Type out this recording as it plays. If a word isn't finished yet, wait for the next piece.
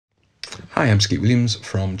Hi, I'm Skeet Williams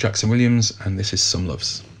from Jackson Williams, and this is Some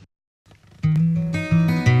Loves.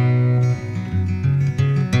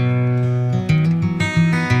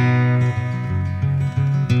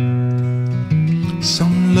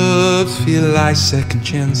 Some loves feel like second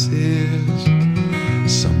chances.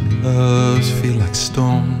 Some loves feel like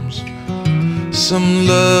storms. Some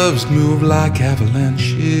loves move like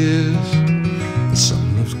avalanches. And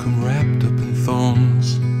some loves come wrapped up in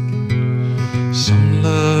thorns. Some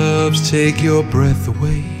loves take your breath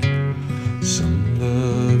away. Some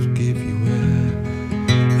loves give you air.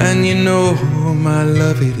 And you know, my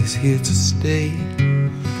love, it is here to stay.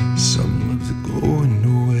 Some loves are going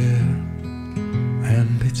nowhere.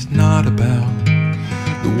 And it's not about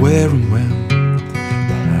the where and when,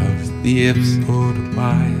 the hows, the ifs or the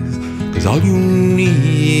whys. 'Cause all you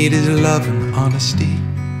need is love and honesty.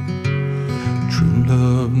 True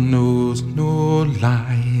love knows no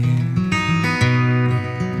lying.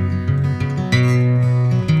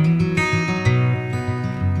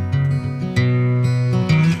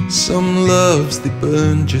 Some loves, they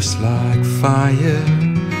burn just like fire.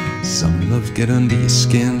 Some loves get under your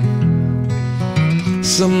skin.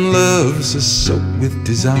 Some loves are soaked with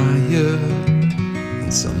desire,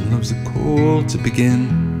 and some loves are cold to begin.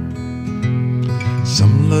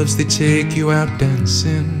 Some loves, they take you out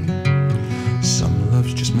dancing. Some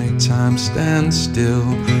loves just make time stand still.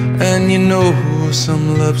 And you know,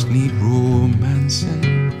 some loves need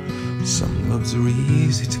romancing. Some loves are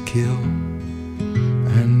easy to kill.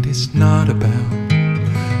 And it's not about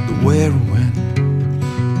the where and when,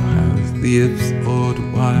 the hows, the ifs or the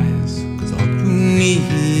whys. 'Cause all you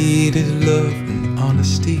need is love and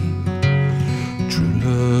honesty. True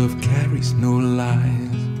love carries no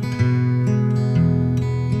lies.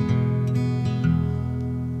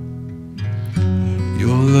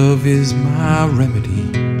 Your love is my remedy,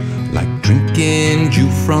 like drinking dew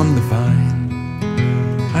from the vine.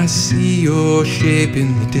 I see your shape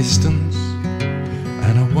in the distance,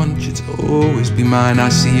 and I want you to always be mine. I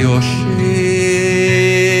see your shape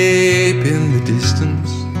in the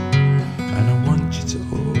distance, and I want you to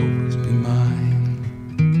always be mine.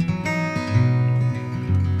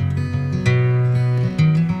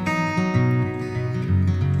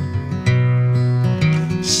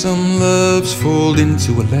 Some loves fold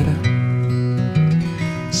into a letter.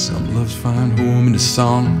 Some loves find home in a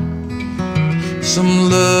song. Some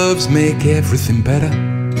loves make everything better.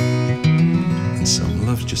 Some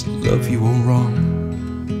loves just love you all wrong.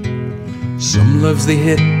 Some loves, they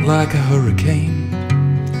hit like a hurricane.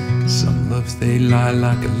 Some loves, they lie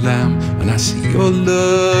like a lamb. And I see your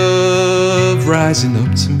love rising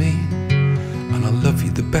up to me, and I love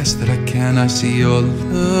you the best that I can. I see your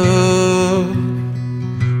love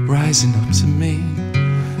rising up to me,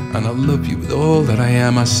 and I love you with all that I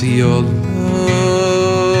am. I see your love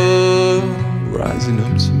rising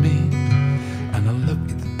up to me, and I love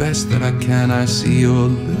you the best that I can. I see your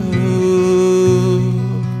love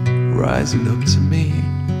rising up to me.